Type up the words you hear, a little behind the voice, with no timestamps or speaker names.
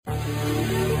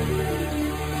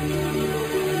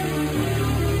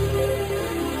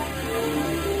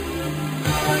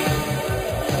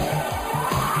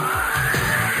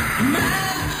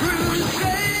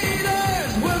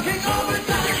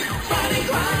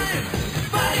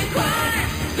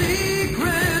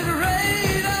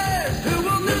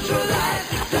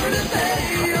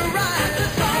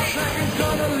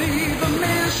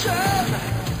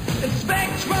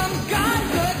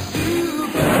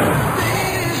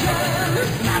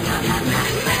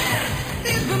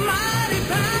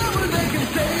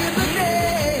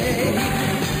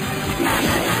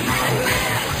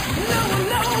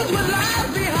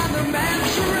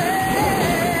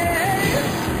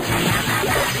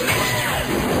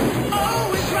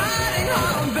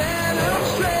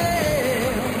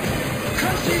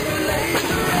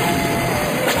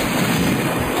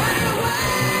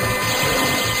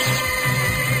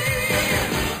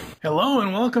Hello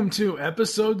and welcome to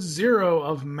episode 0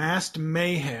 of Masked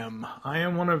Mayhem. I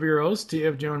am one of your hosts,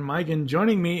 TFJ and Mike, and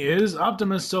joining me is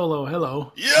Optimus Solo.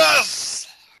 Hello. Yes!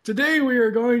 Today we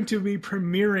are going to be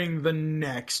premiering the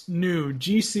next new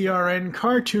GCRN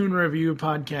cartoon review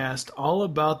podcast all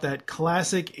about that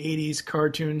classic 80s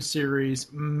cartoon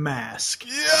series, Mask.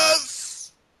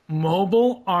 Yes!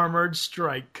 Mobile Armored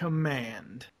Strike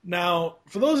Command. Now,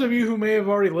 for those of you who may have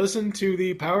already listened to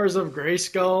the Powers of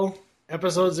Grayskull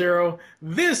Episode 0,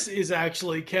 this is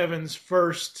actually Kevin's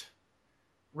first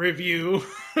review,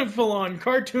 full-on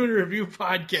cartoon review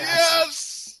podcast.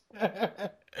 Yes!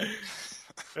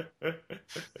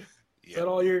 Is that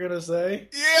all you're going to say?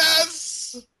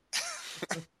 Yes!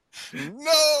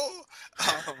 No!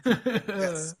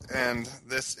 Yes. And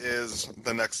this is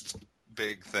the next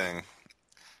big thing.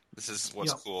 This is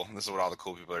what's cool. This is what all the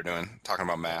cool people are doing, talking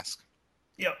about Mask.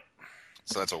 Yep.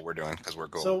 So that's what we're doing, because we're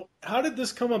cool. So how did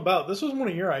this come about? This was one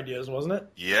of your ideas, wasn't it?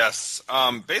 Yes.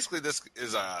 Basically, this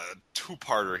is a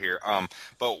two-parter here.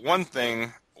 But one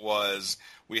thing was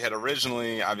we had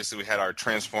originally, obviously, we had our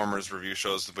Transformers review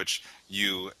shows, which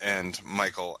you and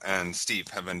Michael and Steve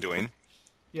have been doing.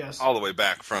 Yes. All the way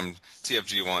back from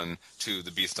TFG1 to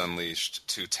The Beast Unleashed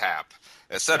to TAP,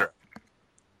 etc.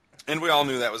 And we all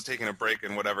knew that was taking a break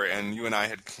and whatever, and you and I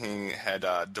had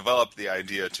developed the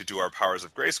idea to do our Powers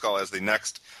of Grayskull as the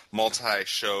next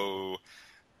multi-show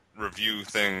review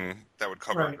thing that would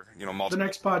cover, multiple... The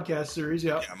next podcast series,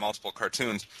 yeah. Yeah, multiple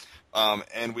cartoons.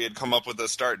 And we had come up with a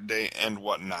start date and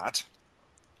whatnot.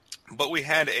 But we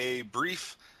had a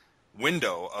brief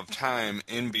window of time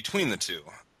in between the two.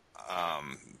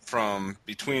 From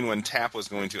between when TAP was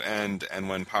going to end and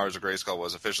when Powers of Grayskull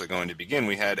was officially going to begin,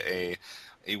 we had a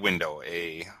window,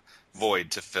 a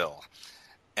void to fill.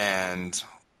 And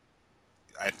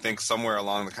I think somewhere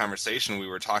along the conversation we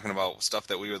were talking about stuff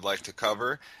that we would like to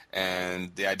cover,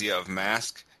 and the idea of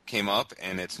Mask came up,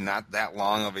 and it's not that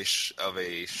long of a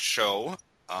show,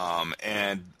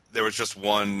 and there was just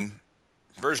one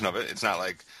version of it. It's not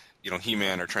like,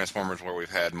 He-Man or Transformers where we've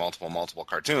had multiple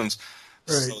cartoons.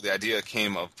 Right. So the idea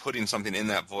came of putting something in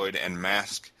that void, and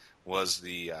Mask was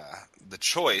the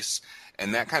choice.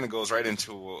 And that kind of goes right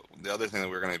into the other thing that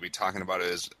we're going to be talking about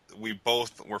is we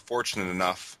both were fortunate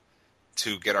enough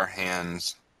to get our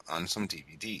hands on some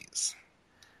DVDs.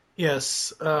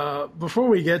 Yes. Before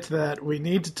we get to that, we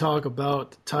need to talk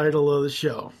about the title of the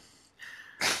show.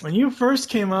 When you first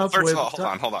came up with... Hold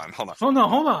on. Oh, no,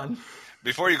 hold on.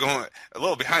 Before you go, a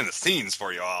little behind the scenes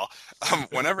for you all.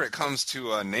 Whenever it comes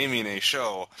to naming a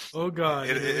show, oh god,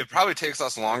 it probably takes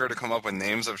us longer to come up with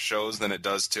names of shows than it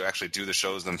does to actually do the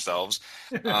shows themselves,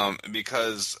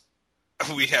 because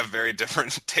we have very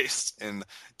different tastes in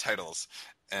titles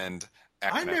and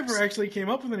acronyms. I never actually came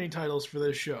up with any titles for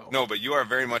this show. No, but you are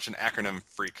very much an acronym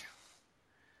freak.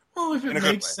 Well, if it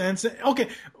makes sense. Okay,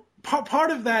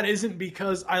 part of that isn't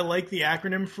because I like the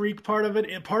acronym freak part of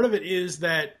it. Part of it is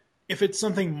that if it's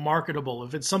something marketable,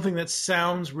 if it's something that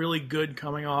sounds really good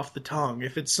coming off the tongue,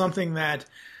 if it's something that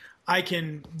I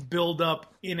can build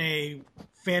up in a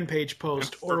fan page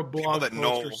post or a blog post.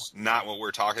 People that know not what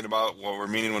we're talking about, what we're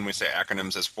meaning when we say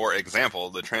acronyms is, for example,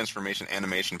 the Transformation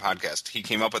Animation Podcast. He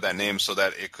came up with that name so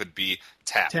that it could be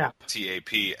TAP,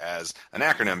 T-A-P, as an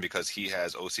acronym because he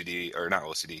has OCD, or not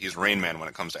OCD, he's Rain Man when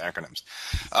it comes to acronyms.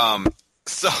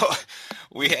 So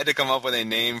we had to come up with a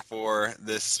name for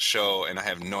this show, and I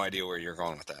have no idea where you're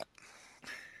going with that.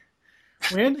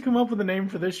 We had to come up with a name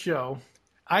for this show.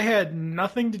 I had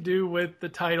nothing to do with the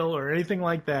title or anything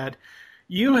like that.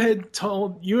 You had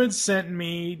sent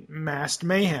me Masked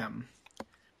Mayhem,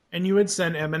 and you had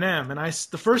sent Eminem, and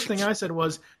the first thing I said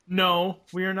was, no,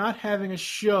 we are not having a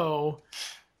show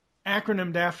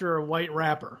acronymed after a white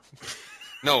rapper.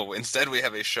 No, instead we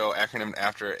have a show acronymed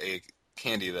after a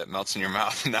candy that melts in your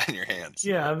mouth and not in your hands.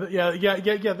 Yeah.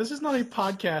 This is not a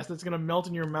podcast that's going to melt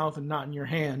in your mouth and not in your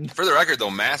hand. For the record,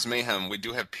 though, Mass Mayhem, we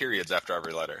do have periods after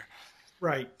every letter.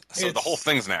 Right. So the whole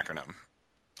thing's an acronym.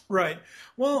 Right.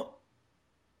 Well,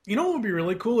 you know what would be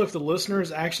really cool if the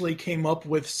listeners actually came up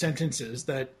with sentences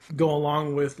that go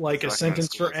along with like a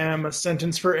sentence for M, a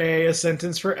sentence for A, a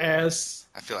sentence for S.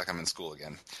 I feel like I'm in school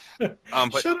again. Shut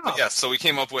up. But yes, so we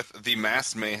came up with the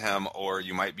Mass Mayhem, or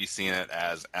you might be seeing it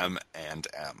as M and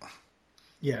M.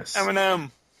 Yes.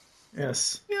 M&M.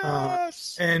 Yes.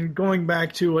 Yes. And going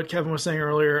back to what Kevin was saying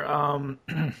earlier,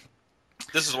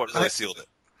 this is what I sealed it.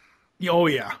 Oh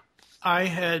yeah, I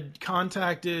had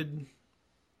contacted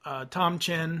Tom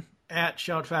Chen at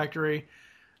Shout Factory,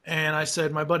 and I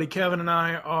said, my buddy Kevin and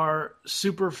I are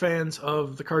super fans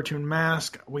of the cartoon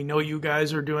Mask. We know you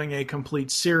guys are doing a complete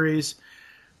series.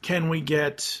 Can we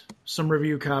get some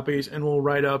review copies, and we'll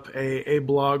write up a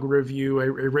blog review, a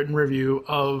written review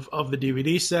of the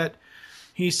DVD set.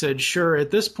 He said, sure. At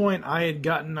this point, I had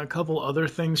gotten a couple other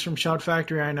things from Shout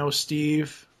Factory. I know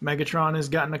Steve Megatron has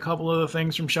gotten a couple other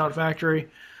things from Shout Factory.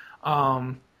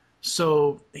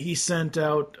 So he sent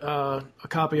out a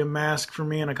copy of Mask for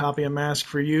me and a copy of Mask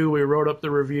for you. We wrote up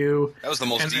the review. That was the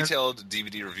most detailed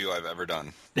DVD review I've ever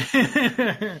done.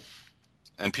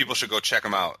 And people should go check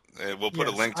them out. We'll put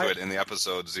a link to it in the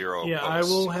episode 0. Yeah, post. I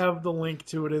will have the link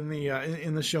to it in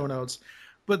the show notes.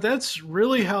 But that's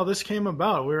really how this came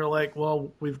about. We were like,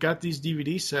 well, we've got these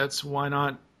DVD sets. Why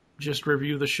not just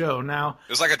review the show? Now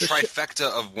it was like a trifecta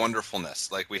of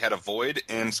wonderfulness. Like we had a void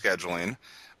in scheduling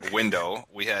window.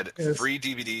 We had free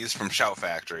DVDs from Shout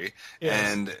Factory,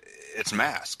 and it's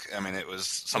Mask. I mean, it was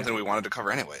something we wanted to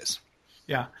cover anyways.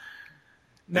 Yeah.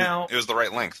 Now it was the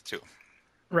right length too.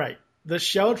 Right. The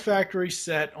Shout Factory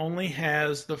set only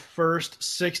has the first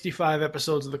 65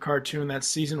 episodes of the cartoon. That's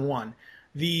season 1.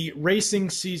 The racing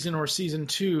season or season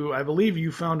 2, I believe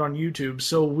you found on YouTube.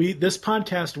 So this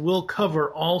podcast will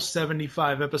cover all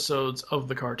 75 episodes of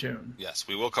the cartoon. Yes,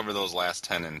 we will cover those last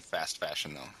 10 in fast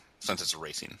fashion, though, since it's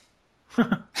racing.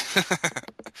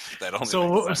 That only so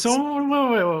makes sense.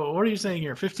 So what are you saying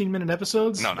here? 15-minute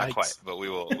episodes? No, not quite, but we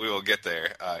will get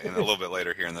there in a little bit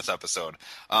later here in this episode.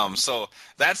 So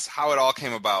that's how it all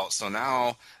came about. So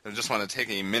now I just want to take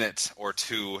a minute or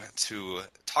two to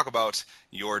talk about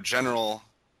your general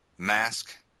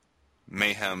Mask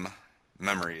Mayhem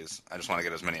memories. I just want to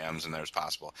get as many M's in there as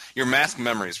possible. Your Mask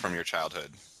memories from your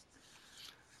childhood.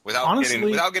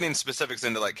 Without getting specifics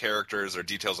into like characters or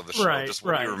details of the show, just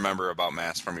what do you remember about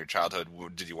Mask from your childhood?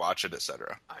 Did you watch it,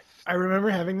 etc.? I remember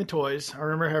having the toys. I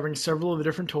remember having several of the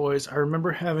different toys. I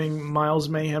remember having Miles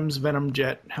Mayhem's Venom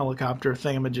Jet helicopter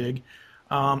thingamajig.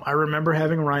 I remember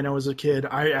having Rhino as a kid.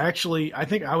 I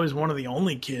think I was one of the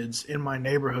only kids in my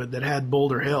neighborhood that had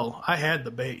Boulder Hill. I had the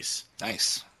base.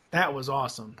 Nice. That was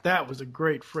awesome. That was a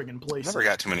great friggin' playset. I never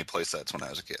got too many playsets when I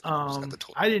was a kid.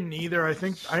 I didn't either. I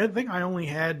think I only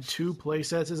had 2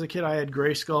 playsets as a kid. I had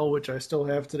Grayskull, which I still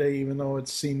have today, even though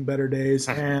it's seen better days,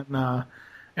 and I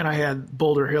had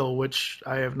Boulder Hill, which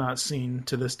I have not seen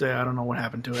to this day. I don't know what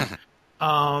happened to it.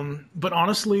 But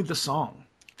honestly, the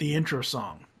intro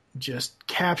song, just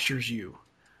captures you.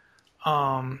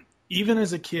 Even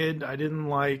as a kid, I didn't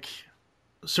like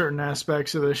certain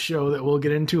aspects of the show that we'll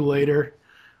get into later.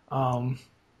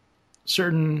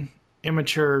 Certain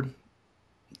immature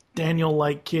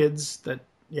Daniel-like kids that,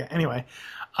 anyway.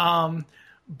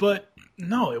 But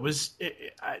no, it was,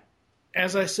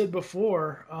 as I said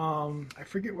before, I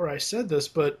forget where I said this,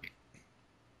 but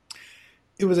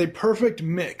it was a perfect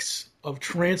mix of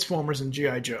Transformers and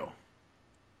G.I. Joe.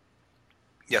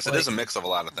 Yes, it is a mix of a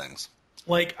lot of things.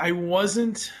 Like, I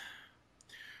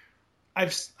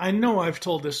know I've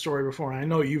told this story before, and I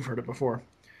know you've heard it before.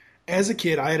 As a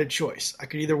kid, I had a choice. I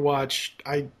could either watch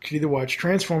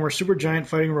Transformers, Supergiant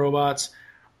Fighting Robots,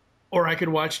 or I could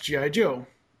watch G.I. Joe,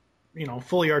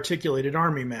 fully articulated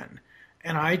army men.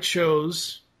 And I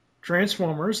chose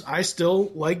Transformers. I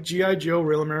still like G.I. Joe,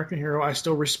 Real American Hero. I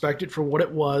still respect it for what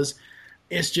it was.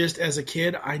 It's just, as a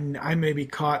kid, I maybe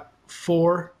caught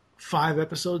 4, 5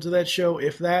 episodes of that show,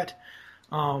 if that.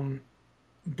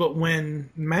 But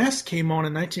when Mask came on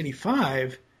in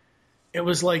 1985... it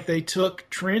was like they took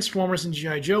Transformers and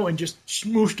G.I. Joe and just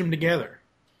smooshed them together.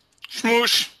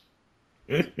 Smoosh!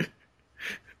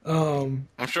 I'm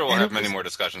sure we'll have many more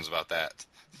discussions about that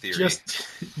theory.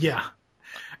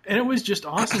 And it was just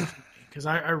awesome because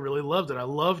I really loved it. I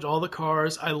loved all the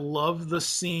cars. I loved the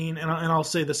scene, and I'll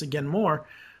say this again more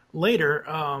later.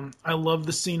 I loved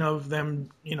the scene of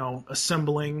them,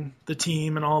 assembling the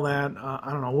team and all that. I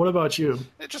don't know. What about you?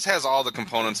 It just has all the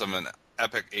components of an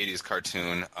epic 80s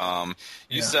cartoon.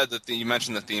 You said that you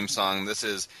mentioned the theme song. This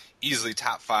is easily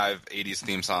top 5 80s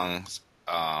theme songs.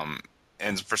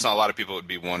 And for a lot of people, it would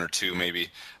be 1 or 2 maybe.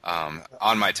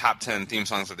 On my top 10 theme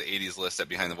songs of the 80s list at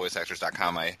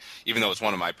BehindTheVoiceActors.com, even though it's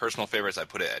one of my personal favorites, I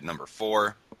put it at number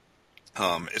 4.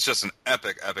 It's just an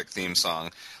epic theme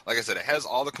song. Like I said, it has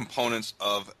all the components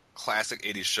of classic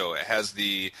 80s show. It has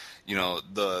the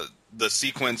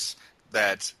sequence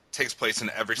that takes place in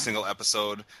every single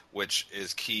episode, which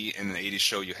is key in an 80s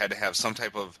show. You had to have some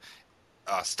type of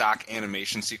stock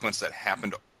animation sequence that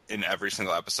happened in every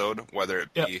single episode, whether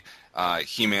it be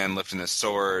He-Man lifting his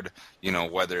sword,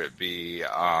 whether it be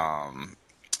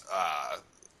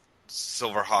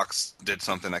Silverhawks did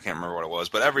something, I can't remember what it was,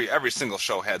 but every single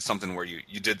show had something where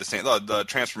you did the same. The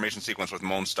transformation sequence with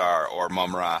Monstar or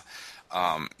Mumra,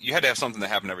 you had to have something that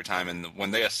happened every time, and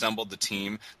when they assembled the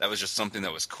team, that was just something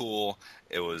that was cool.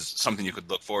 It was something you could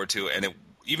look forward to, and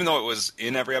even though it was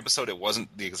in every episode, it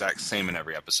wasn't the exact same in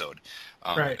every episode.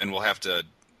 Right. And we'll have to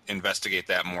investigate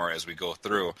that more as we go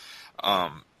through.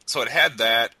 So it had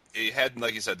that. It had,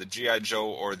 like you said, the G.I. Joe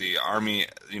or the Army,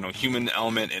 human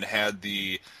element. It had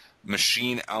the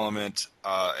machine element.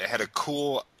 It had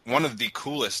one of the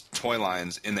coolest toy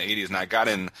lines in the 80s, and I got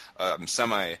in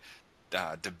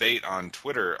debate on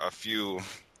Twitter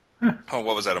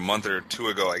what was that, a month or 2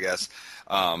 ago, I guess.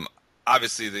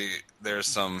 Obviously, there's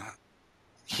some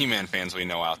He-Man fans we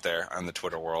know out there on the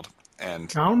Twitter world. And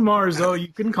Count Marzo, you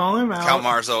can call him out. Count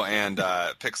Marzo and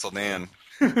Pixel Dan.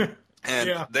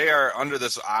 And they are under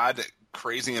this odd,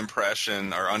 crazy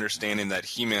impression or understanding that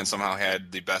He-Man somehow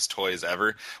had the best toys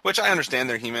ever, which I understand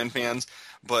they're He-Man fans,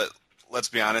 but let's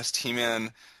be honest,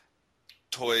 He-Man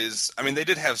toys, I mean, they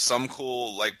did have some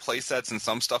cool play sets and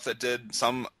some stuff that did,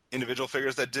 some individual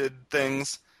figures that did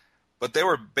things, but they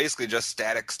were basically just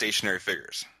static, stationary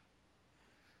figures.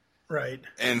 Right.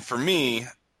 And for me,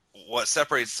 what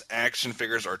separates action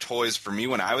figures or toys for me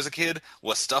when I was a kid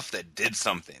was stuff that did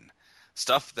something.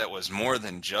 Stuff that was more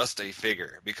than just a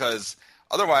figure. Because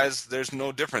otherwise, there's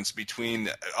no difference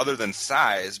other than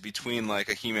size, between a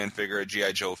He-Man figure, a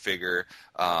G.I. Joe figure,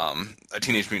 a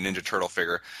Teenage Mutant Ninja Turtle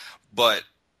figure. But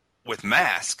with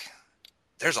Mask,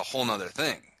 there's a whole nother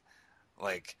thing.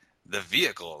 The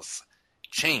vehicles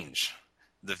change.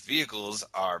 The vehicles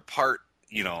are part,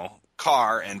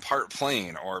 car and part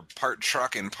plane, or part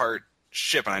truck and part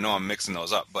ship, and I know I'm mixing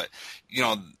those up, but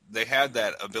they had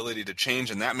that ability to change,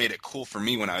 and that made it cool for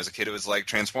me when I was a kid. It was like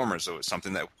Transformers. It was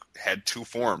something that had 2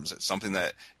 forms. It's something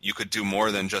that you could do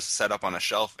more than just set up on a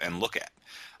shelf and look at.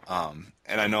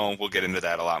 And I know we'll get into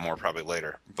that a lot more probably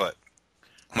later, but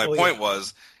my point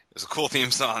was, it was a cool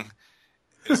theme song.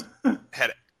 It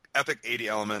had epic 80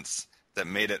 elements that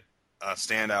made it a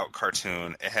standout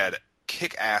cartoon. It had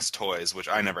kick-ass toys, which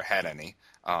I never had any.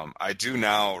 I do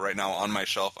now, right now on my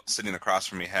shelf, sitting across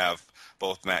from me, have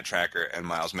both Matt Tracker and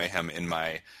Miles Mayhem in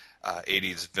my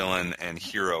 80s villain and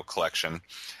hero collection.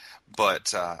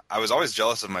 But I was always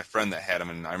jealous of my friend that had them,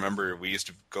 and I remember we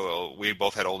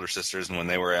both had older sisters, and when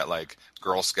they were at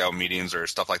Girl Scout meetings or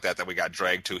stuff like that we got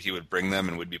dragged to, he would bring them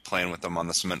and we'd be playing with them on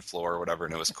the cement floor or whatever,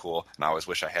 and it was cool, and I always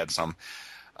wish I had some.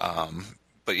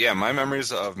 But yeah, my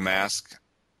memories of Mask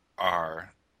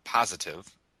are positive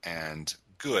and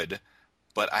good,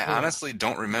 but I honestly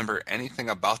don't remember anything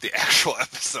about the actual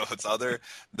episodes other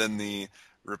than the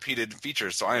repeated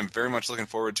features. So I am very much looking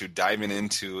forward to diving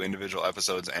into individual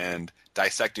episodes and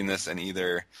dissecting this, and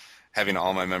either having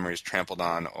all my memories trampled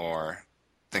on or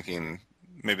thinking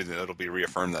maybe that it'll be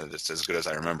reaffirmed that it's as good as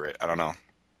I remember it. I don't know.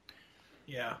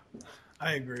 Yeah,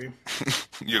 I agree.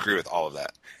 You agree with all of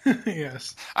that?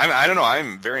 Yes. I don't know.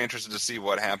 I'm very interested to see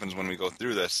what happens when we go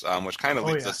through this, which kind of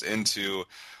leads us into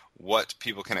what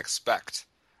people can expect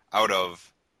out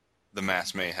of the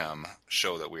Mass Mayhem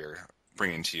show that we're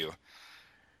bringing to you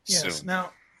soon. Yes.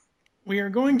 Now, we are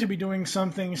going to be doing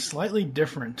something slightly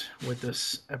different with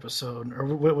this episode, or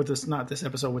with this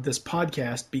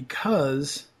podcast,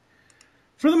 because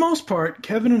for the most part,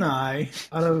 Kevin and I,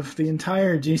 out of the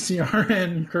entire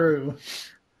GCRN crew,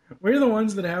 we're the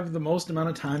ones that have the most amount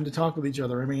of time to talk with each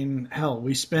other. I mean, hell,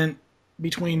 we spent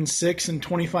between 6 and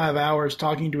 25 hours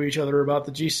talking to each other about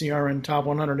the GCRN Top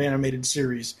 100 animated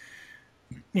series.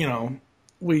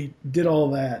 We did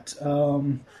all that.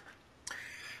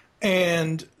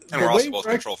 And we're also both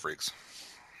control freaks.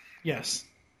 Yes.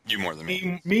 You more than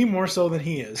me. Me more so than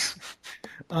he is.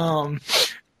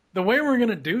 The way we're going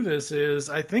to do this is,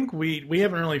 I think we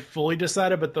haven't really fully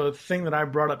decided, but the thing that I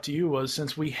brought up to you was,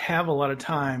 since we have a lot of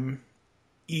time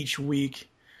each week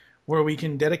where we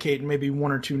can dedicate maybe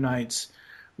 1 or 2 nights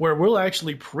where we'll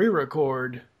actually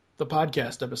pre-record the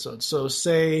podcast episodes. So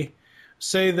say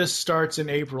say this starts in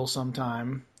April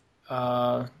sometime.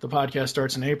 The podcast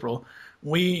starts in April.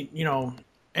 We,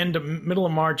 middle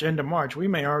of March, end of March, we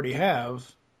may already have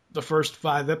the first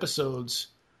 5 episodes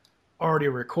already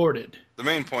recorded. The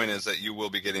main point is that you will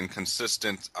be getting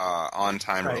consistent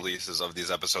on-time Right. releases of these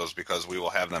episodes because we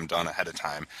will have them done ahead of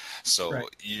time. So Right.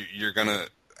 you're going to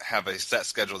have a set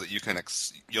schedule that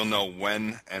you'll know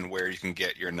when and where you can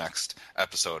get your next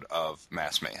episode of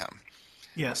Mass Mayhem.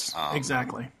 Yes,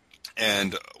 exactly.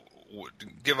 And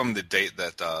give them the date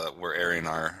that we're airing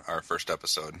our first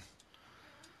episode.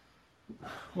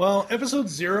 Well, episode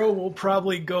 0 will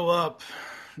probably go up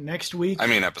next week. I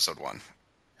mean episode 1.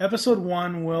 Episode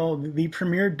 1 the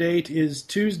premiere date is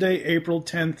Tuesday, April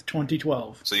 10th,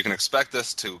 2012. So you can expect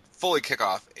this to fully kick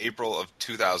off April of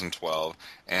 2012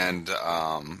 and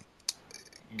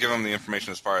give them the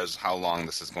information as far as how long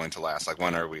this is going to last. Like,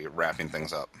 when are we wrapping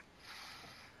things up?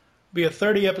 Be a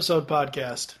 30-episode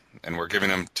podcast. And we're giving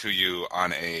them to you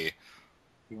on a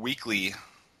weekly,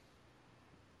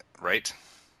 right?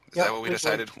 Is that what we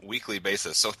decided? Weekly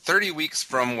basis. So 30 weeks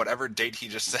from whatever date he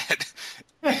just said,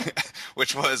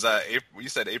 which was, you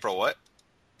said April what?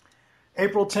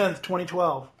 April 10th,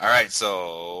 2012. All right,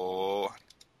 so...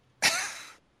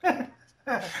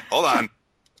 Hold on.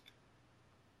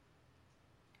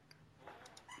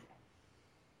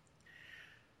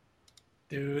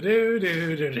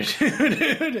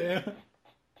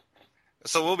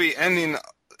 So we'll be ending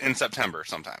in September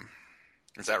sometime.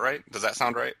 Is that right? Does that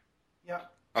sound right? Yeah.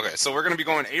 Okay, so we're going to be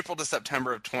going April to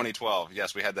September of 2012.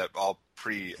 Yes, we had that all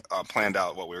planned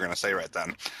out, what we were going to say right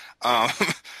then.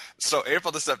 So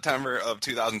April to September of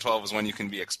 2012 is when you can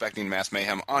be expecting Mass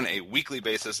Mayhem on a weekly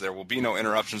basis. There will be no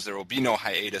interruptions. There will be no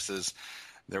hiatuses.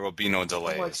 There will be no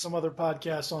delays. Like some other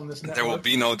podcasts on this network. There will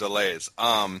be no delays.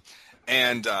 And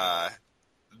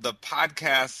the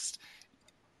podcast,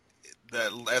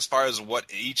 as far as what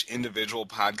each individual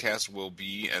podcast will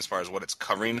be, as far as what it's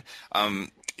covering,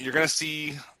 you're going to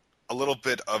see a little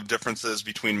bit of differences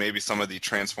between maybe some of the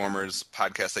Transformers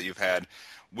podcasts that you've had.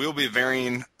 We'll be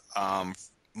varying.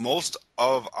 Most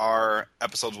of our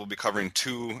episodes will be covering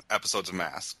 2 episodes of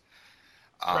Mask.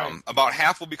 Right. About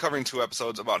half will be covering 2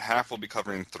 episodes. About half will be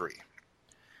covering 3.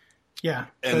 Yeah,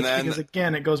 and then, because,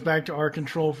 again, it goes back to our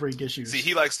control freak issues. See,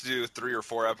 he likes to do 3 or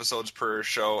 4 episodes per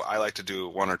show. I like to do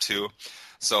 1 or 2.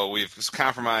 So we've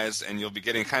compromised, and you'll be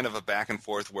getting kind of a back and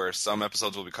forth where some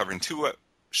episodes will be covering 2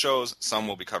 shows, some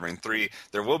will be covering 3.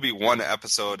 There will be 1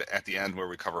 episode at the end where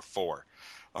we cover 4.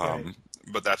 Right.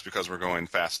 But that's because we're going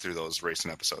fast through those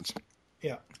racing episodes.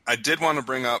 Yeah. I did want to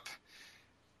bring up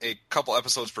a couple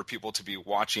episodes for people to be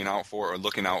watching out for or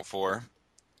looking out for,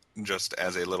 just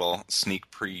as a little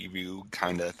sneak preview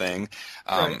kind of thing.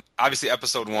 Right. Obviously,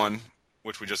 episode 1,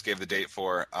 which we just gave the date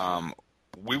for,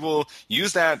 we will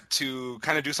use that to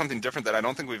kind of do something different that I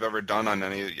don't think we've ever done on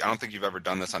any. I don't think you've ever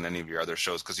done this on any of your other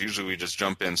shows, because usually we just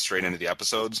jump in straight into the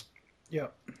episodes. Yeah.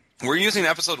 We're using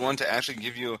episode 1 to actually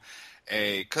give you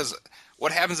because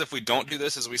what happens if we don't do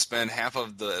this is we spend half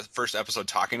of the first episode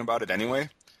talking about it anyway.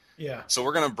 Yeah. So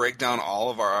we're going to break down all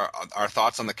of our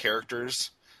thoughts on the characters,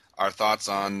 our thoughts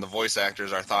on the voice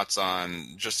actors, our thoughts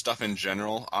on just stuff in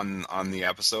general on the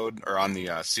episode or on the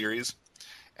series.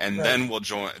 And Right. then we'll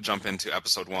jump into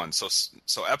episode 1.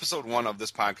 So episode 1 of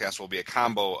this podcast will be a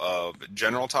combo of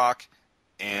general talk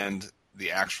and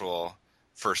the actual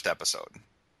first episode.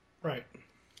 Right.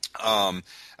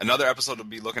 Another episode to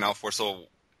be looking out for. So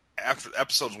after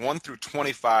episodes 1 through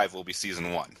 25 will be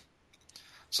season 1.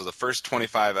 So the first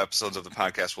 25 episodes of the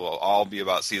podcast will all be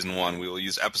about season 1. We will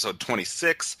use episode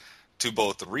 26 to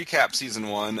both recap season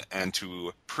 1 and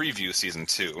to preview season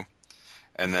 2.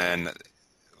 And then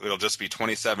it'll just be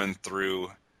 27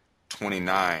 through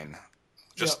 29.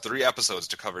 Just 3 episodes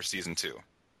to cover season 2.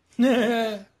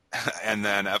 And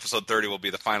then episode 30 will be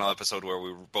the final episode where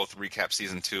we both recap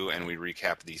season 2 and we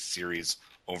recap the series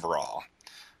overall.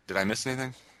 Did I miss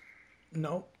anything?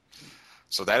 No.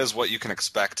 So that is what you can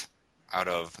expect out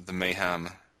of the mayhem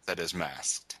that is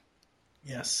Masked.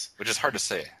 Yes. Which is hard to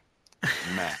say.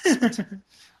 Masked.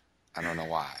 I don't know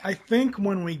why. I think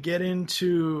when we get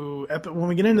into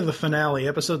the finale,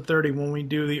 episode 30, when we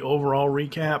do the overall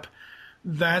recap,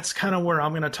 that's kind of where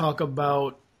I'm going to talk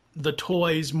about the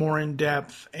toys more in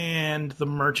depth and the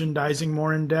merchandising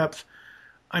more in depth.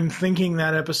 I'm thinking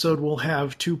that episode will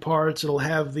have 2 parts. It'll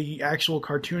have the actual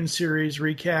cartoon series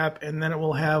recap, and then it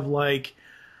will have like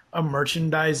a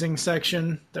merchandising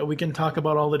section that we can talk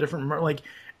about all the different like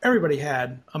everybody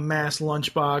had a Mask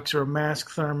lunchbox or a Mask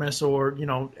thermos, or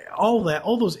all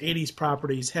those 80s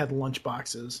properties had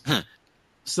lunchboxes.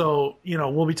 So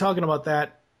we'll be talking about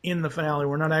that in the finale.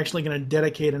 We're not actually going to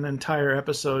dedicate an entire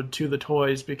episode to the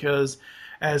toys because,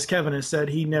 as Kevin has said,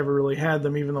 he never really had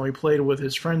them, even though he played with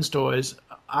his friends' toys.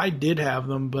 I did have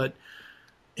them, but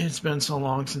it's been so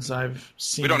long since I've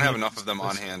seen. We don't have enough of them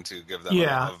on hand to give them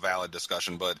a valid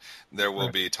discussion, but there will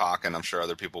be talk, and I'm sure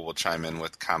other people will chime in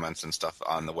with comments and stuff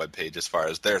on the webpage as far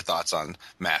as their thoughts on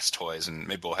mass toys, and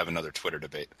maybe we'll have another Twitter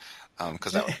debate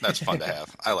because that's fun to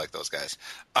have. I like those guys.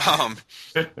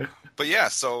 But yeah,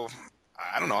 so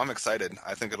I don't know. I'm excited.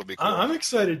 I think it'll be cool. I'm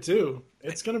excited too.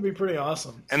 It's going to be pretty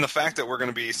awesome. And the fact that we're going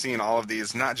to be seeing all of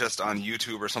these, not just on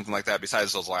YouTube or something like that,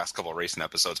 besides those last couple of racing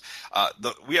episodes,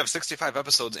 we have 65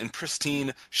 episodes in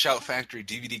pristine Shout Factory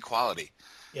DVD quality.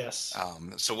 Yes.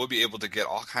 So we'll be able to get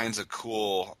all kinds of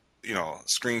cool,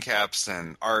 screen caps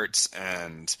and arts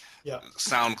and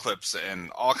sound clips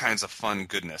and all kinds of fun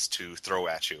goodness to throw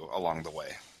at you along the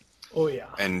way. Oh, yeah.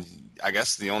 And I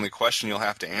guess the only question you'll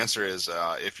have to answer is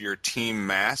if you're Team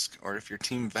Mask or if you're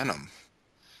Team Venom.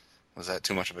 Was that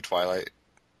too much of a Twilight?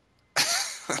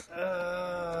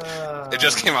 It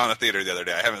just came out in the theater the other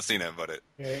day. I haven't seen it, but it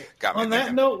got me On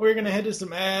that note, we're going to head to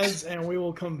some ads, and we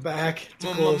will come back to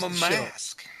close the show.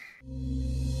 Mask.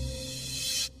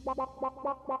 You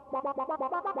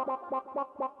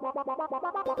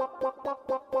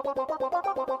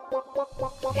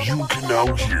can now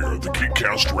hear the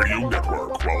Geekcast Radio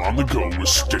Network while on the go with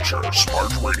Stitcher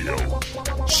Smart Radio.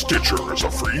 Stitcher is a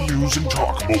free-use and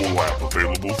talk mobile app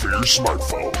available for your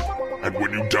smartphone. And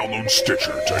when you download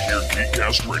Stitcher to hear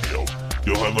Geekcast Radio,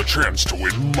 you'll have a chance to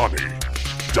win money.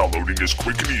 Downloading is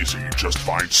quick and easy. Just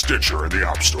find Stitcher in the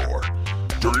App Store.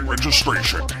 During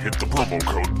registration, hit the promo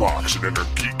code box and enter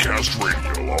Geekcast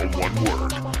Radio, all one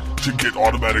word, to get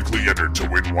automatically entered to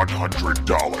win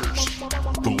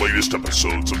 $100. The latest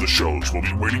episodes of the shows will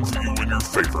be waiting for you in your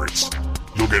favorites.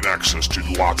 You'll get access to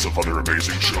lots of other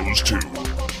amazing shows too.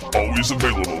 Always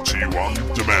available to you on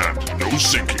demand, no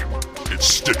syncing. It's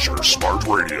Stitcher Smart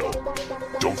Radio.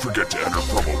 Don't forget to enter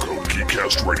promo code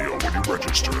Geekcast Radio when you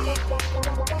register.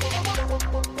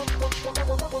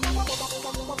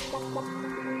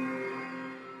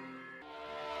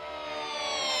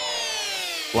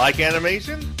 Like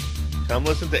animation? Come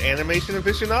listen to Animation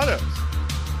Aficionados.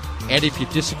 And if you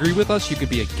disagree with us, you could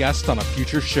be a guest on a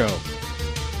future show.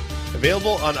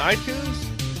 Available on iTunes,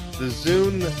 the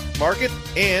Zune Market,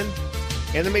 and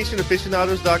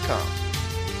animationaficionados.com.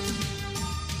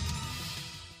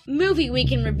 Movie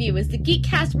Week in Review is the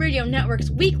Geekcast Radio Network's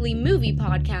weekly movie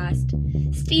podcast.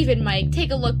 Steve and Mike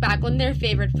take a look back on their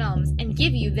favorite films and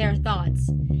give you their thoughts.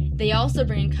 They also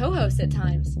bring in co-hosts at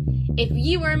times. If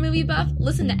you are a movie buff,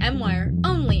 listen to M-Wire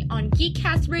only on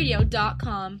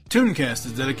GeekCastRadio.com. Tooncast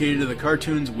is dedicated to the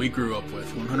cartoons we grew up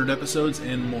with. 100 episodes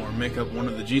and more make up one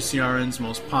of the GCRN's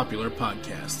most popular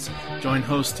podcasts. Join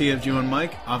hosts TFG and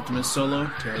Mike, Optimus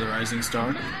Solo, Terror the Rising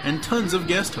Star, and tons of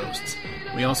guest hosts.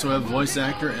 We also have voice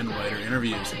actor and writer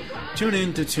interviews. Tune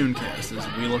in to Tooncast as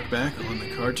we look back on the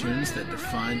cartoons that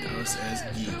defined us as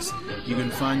geeks. You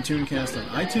can find Tooncast on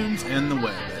iTunes and the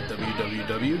web at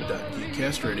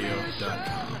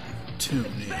www.geekcastradio.com. Tune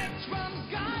in.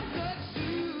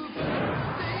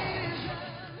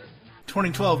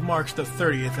 2012 marks the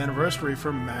 30th anniversary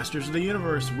for Masters of the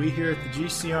Universe. We here at the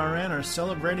GCRN are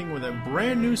celebrating with a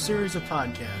brand new series of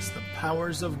podcasts. The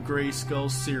Powers of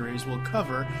Grayskull series will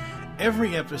cover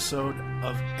every episode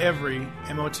of every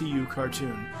MOTU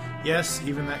cartoon. Yes,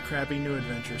 even that crappy New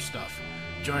Adventure stuff.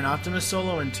 Join Optimus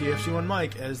Solo and TFG1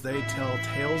 Mike as they tell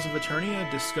tales of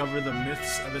Eternia, discover the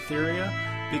myths of Etheria,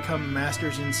 become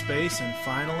masters in space, and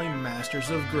finally masters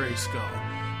of Grayskull.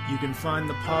 You can find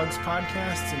the Pogs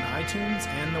podcasts in iTunes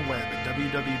and the web at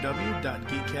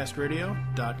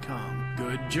www.geekcastradio.com.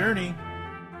 Good journey!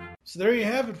 So there you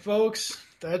have it, folks.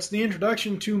 That's the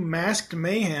introduction to Masked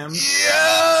Mayhem.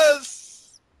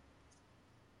 Yes!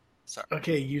 Sorry.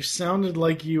 Okay, you sounded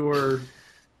like you were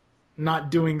not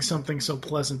doing something so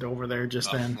pleasant over there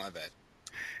just then. My bad.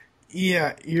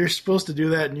 Yeah, you're supposed to do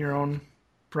that in your own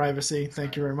privacy.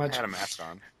 Thank you very much. I had a mask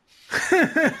on.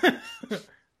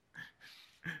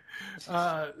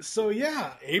 So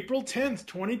yeah, April 10th,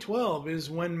 2012 is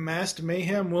when Masked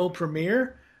Mayhem will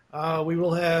premiere. We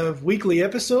will have weekly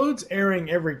episodes airing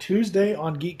every Tuesday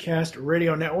on Geekcast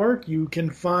Radio Network. You can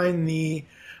find the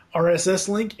RSS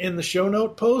link in the show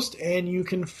note post, and you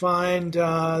can find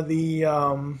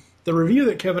the review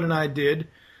that Kevin and I did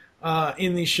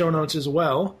in the show notes as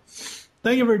well.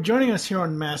 Thank you for joining us here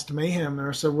on Masked Mayhem. There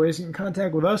are several ways you can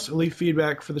contact with us or leave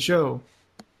feedback for the show.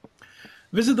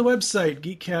 Visit the website,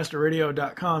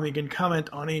 geekcastradio.com. You can comment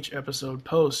on each episode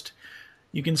post.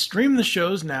 You can stream the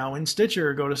shows now in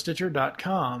Stitcher. Go to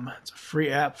Stitcher.com. It's a free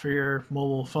app for your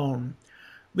mobile phone.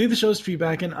 Leave the show's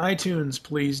feedback in iTunes.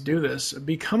 Please do this.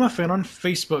 Become a fan on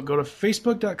Facebook. Go to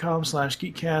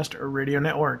facebook.com/geekcast or Radio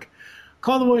Network.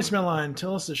 Call the voicemail line.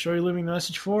 Tell us the show you're leaving a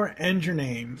message for and your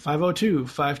name.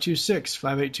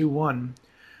 502-526-5821.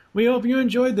 We hope you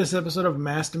enjoyed this episode of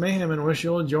Masked Mayhem and wish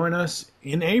you'll join us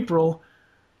in April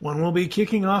when we'll be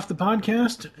kicking off the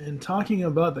podcast and talking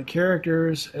about the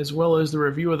characters as well as the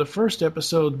review of the first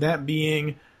episode, that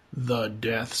being The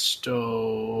Death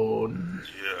Stone.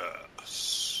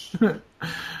 Yes.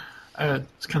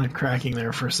 It's kind of cracking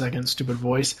there for a second, stupid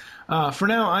voice. For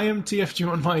now, I am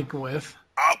TFG1 Mike with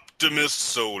Optimus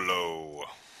Solo,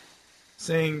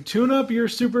 saying tune up your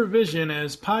supervision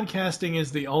as podcasting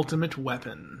is the ultimate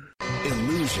weapon.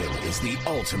 Illusion is the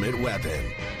ultimate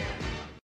weapon.